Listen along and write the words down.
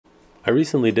I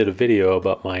recently did a video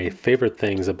about my favorite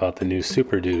things about the new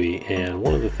Super Duty, and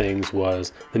one of the things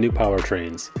was the new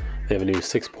powertrains. They have a new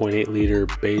 6.8 liter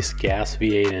base gas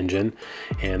V8 engine,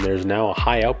 and there's now a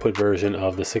high output version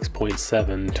of the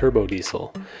 6.7 turbo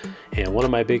diesel. And one of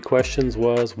my big questions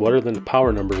was, what are the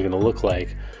power numbers going to look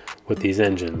like with these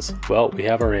engines? Well, we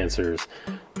have our answers.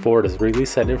 Ford has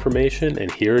released that information,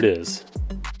 and here it is.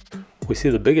 We see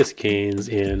the biggest gains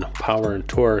in power and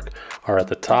torque are at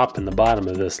the top and the bottom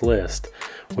of this list,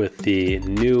 with the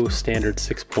new standard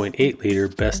 6.8 liter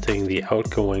besting the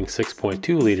outgoing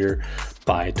 6.2 liter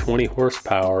by 20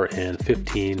 horsepower and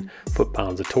 15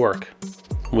 foot-pounds of torque.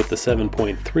 With the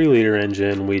 7.3 liter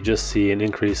engine, we just see an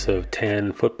increase of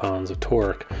 10 foot-pounds of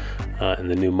torque in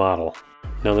the new model.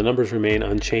 Now the numbers remain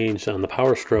unchanged on the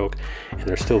Powerstroke, and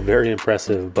they're still very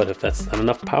impressive, but if that's not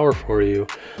enough power for you,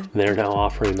 they're now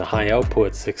offering the high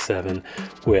output 6.7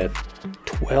 with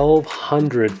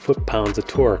 1,200 foot-pounds of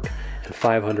torque and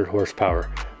 500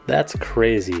 horsepower. That's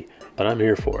crazy, but I'm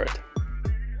here for it.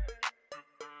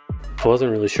 I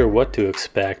wasn't really sure what to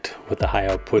expect with the high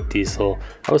output diesel.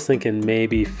 I was thinking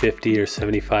maybe 50 or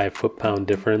 75 foot-pound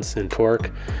difference in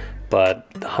torque, but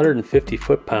 150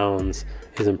 foot-pounds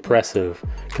is impressive.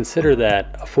 Consider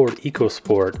that a Ford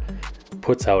EcoSport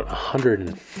puts out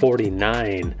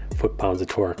 149 foot-pounds of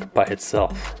torque by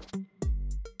itself.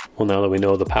 Well, now that we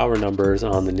know the power numbers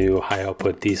on the new high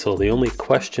output diesel, the only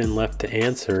question left to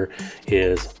answer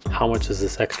is, how much is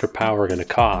this extra power going to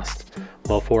cost?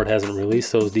 Well, Ford hasn't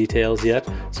released those details yet,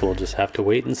 so we'll just have to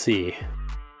wait and see.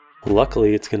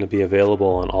 Luckily, it's going to be available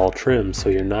on all trims, so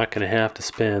you're not going to have to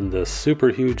spend the super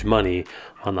huge money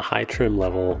on the high trim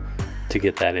level to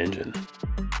get that engine.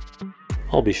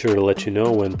 I'll be sure to let you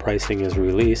know when pricing is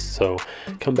released, so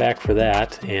come back for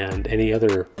that and any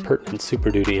other pertinent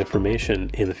Super Duty information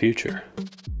in the future.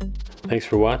 Thanks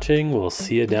for watching. We'll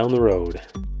see you down the road.